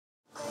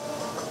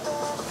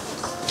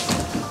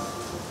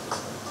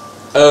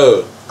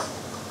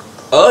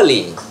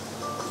early,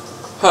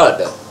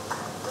 heard,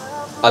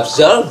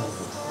 observe,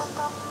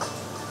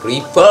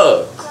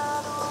 refer,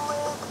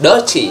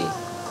 dirty,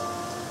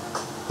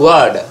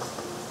 word,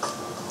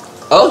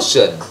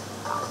 ocean,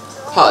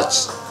 hot,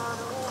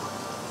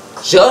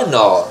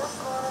 journal,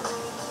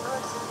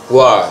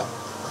 word,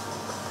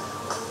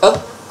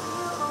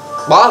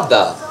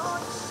 bother,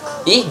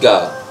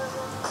 eager,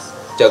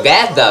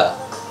 together,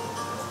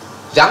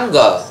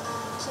 younger,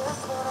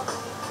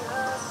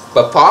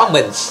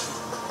 performance,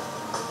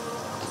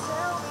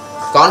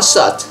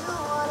 concert,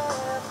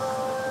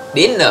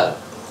 dinner,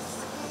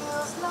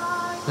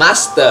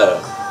 master,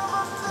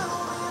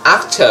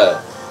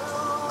 actor,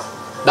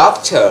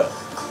 doctor,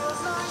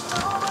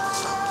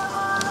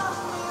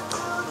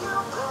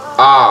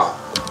 far,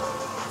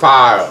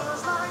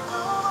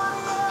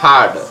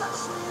 hard,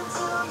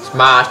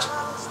 smart,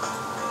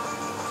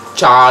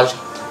 charge,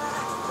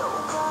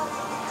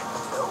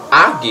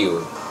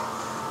 argue,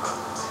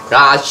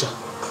 Raj,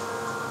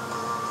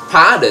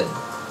 pardon,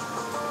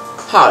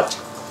 heart,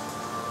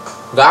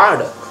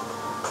 guard,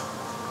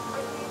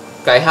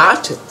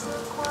 kind-hearted,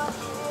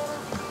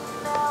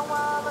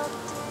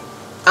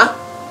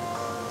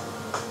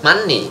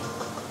 money,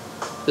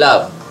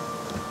 love,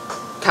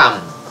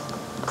 come,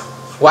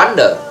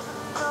 wonder,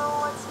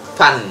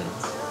 fun,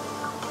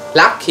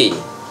 lucky,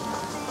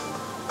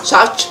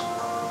 such,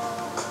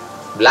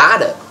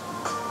 blood,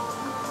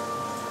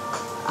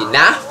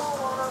 enough,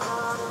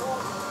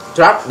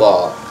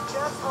 trouble,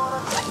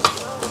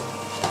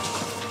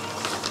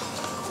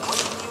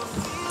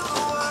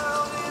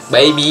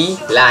 baby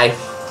life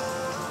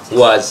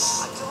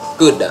was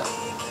good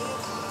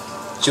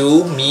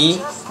to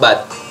me,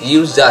 but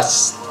you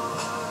just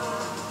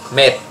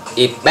made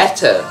it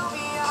better.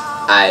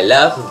 I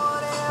love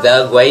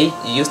the way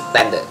you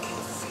stand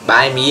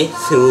by me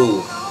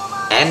through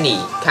any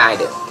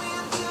kind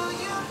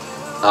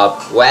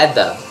of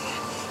weather.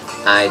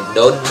 I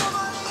don't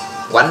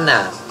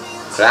wanna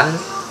run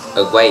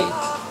away,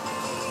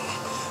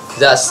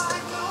 just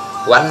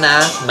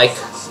wanna make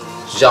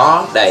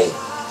your day.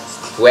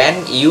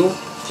 When you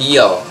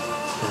feel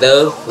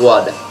the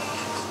world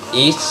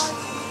is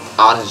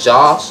on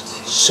your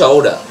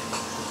shoulder,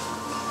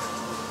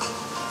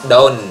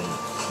 don't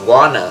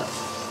wanna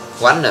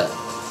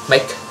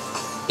make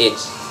it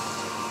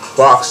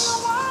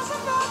worse,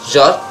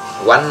 just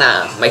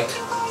wanna make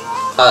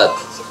it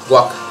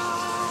work.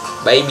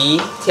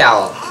 Baby,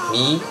 tell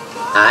me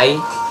I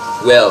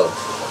will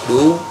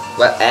do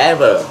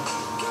whatever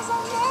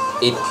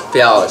it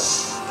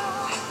feels.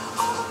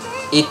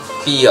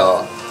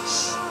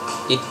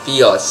 It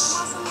feels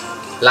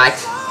like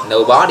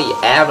nobody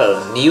ever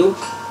knew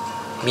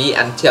me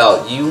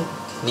until you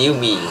knew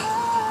me.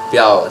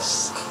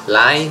 Feels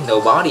like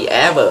nobody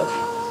ever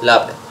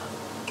loved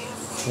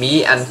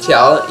me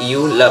until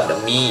you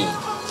loved me.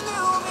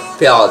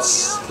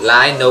 Feels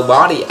like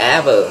nobody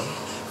ever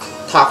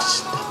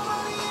touched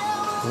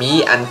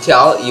me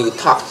until you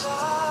touched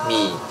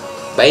me.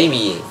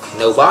 Baby,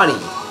 nobody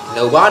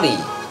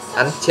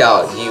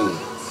until you.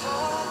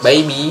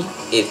 Baby,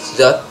 it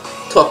just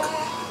took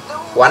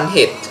one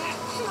hit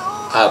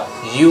of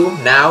you.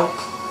 Now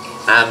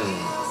I'm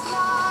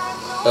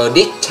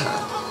addicted.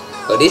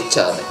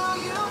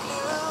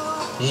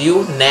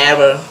 You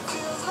never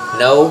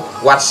know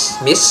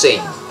what's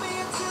missing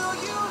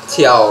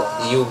till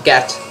you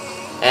get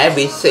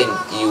everything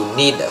you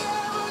need.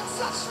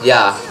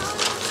 Yeah,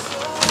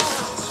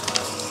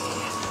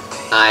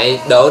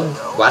 I don't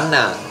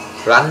wanna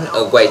run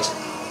away,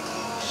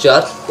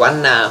 just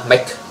wanna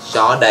make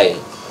your day.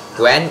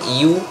 When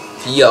you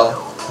feel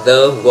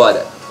the world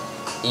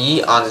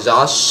is on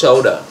your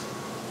shoulder,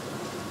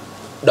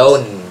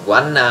 don't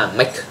wanna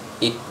make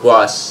it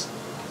worse,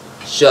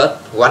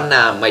 just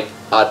wanna make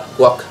it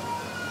work.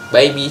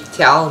 Baby,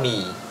 tell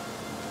me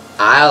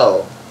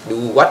I'll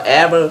do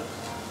whatever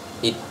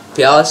it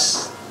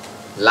feels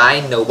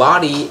like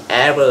nobody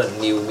ever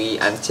knew me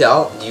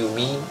until you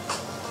me.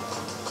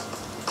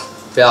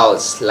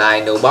 Feels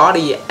like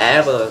nobody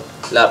ever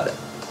loved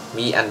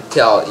me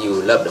until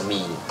you loved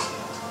me.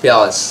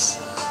 Feels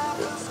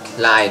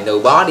like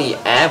nobody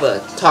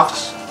ever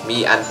touched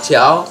me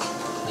until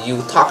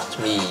you touched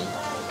me.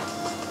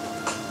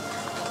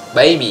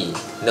 Baby,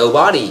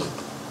 nobody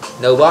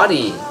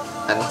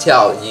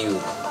until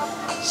you.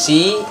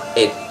 See,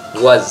 it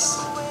was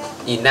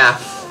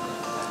enough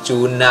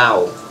to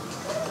know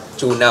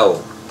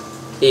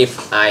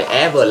if I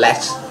ever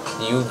let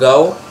you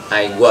go,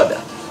 I would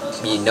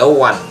be no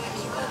one.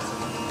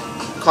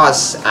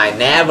 'Cause I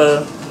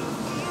never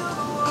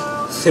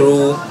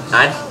through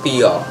and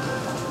feel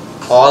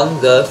all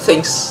the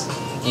things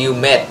you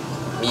made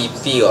me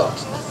feel.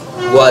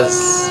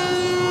 Was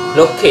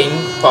looking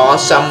for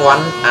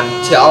someone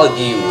until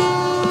you.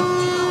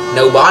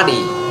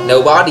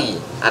 Nobody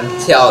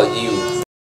until you.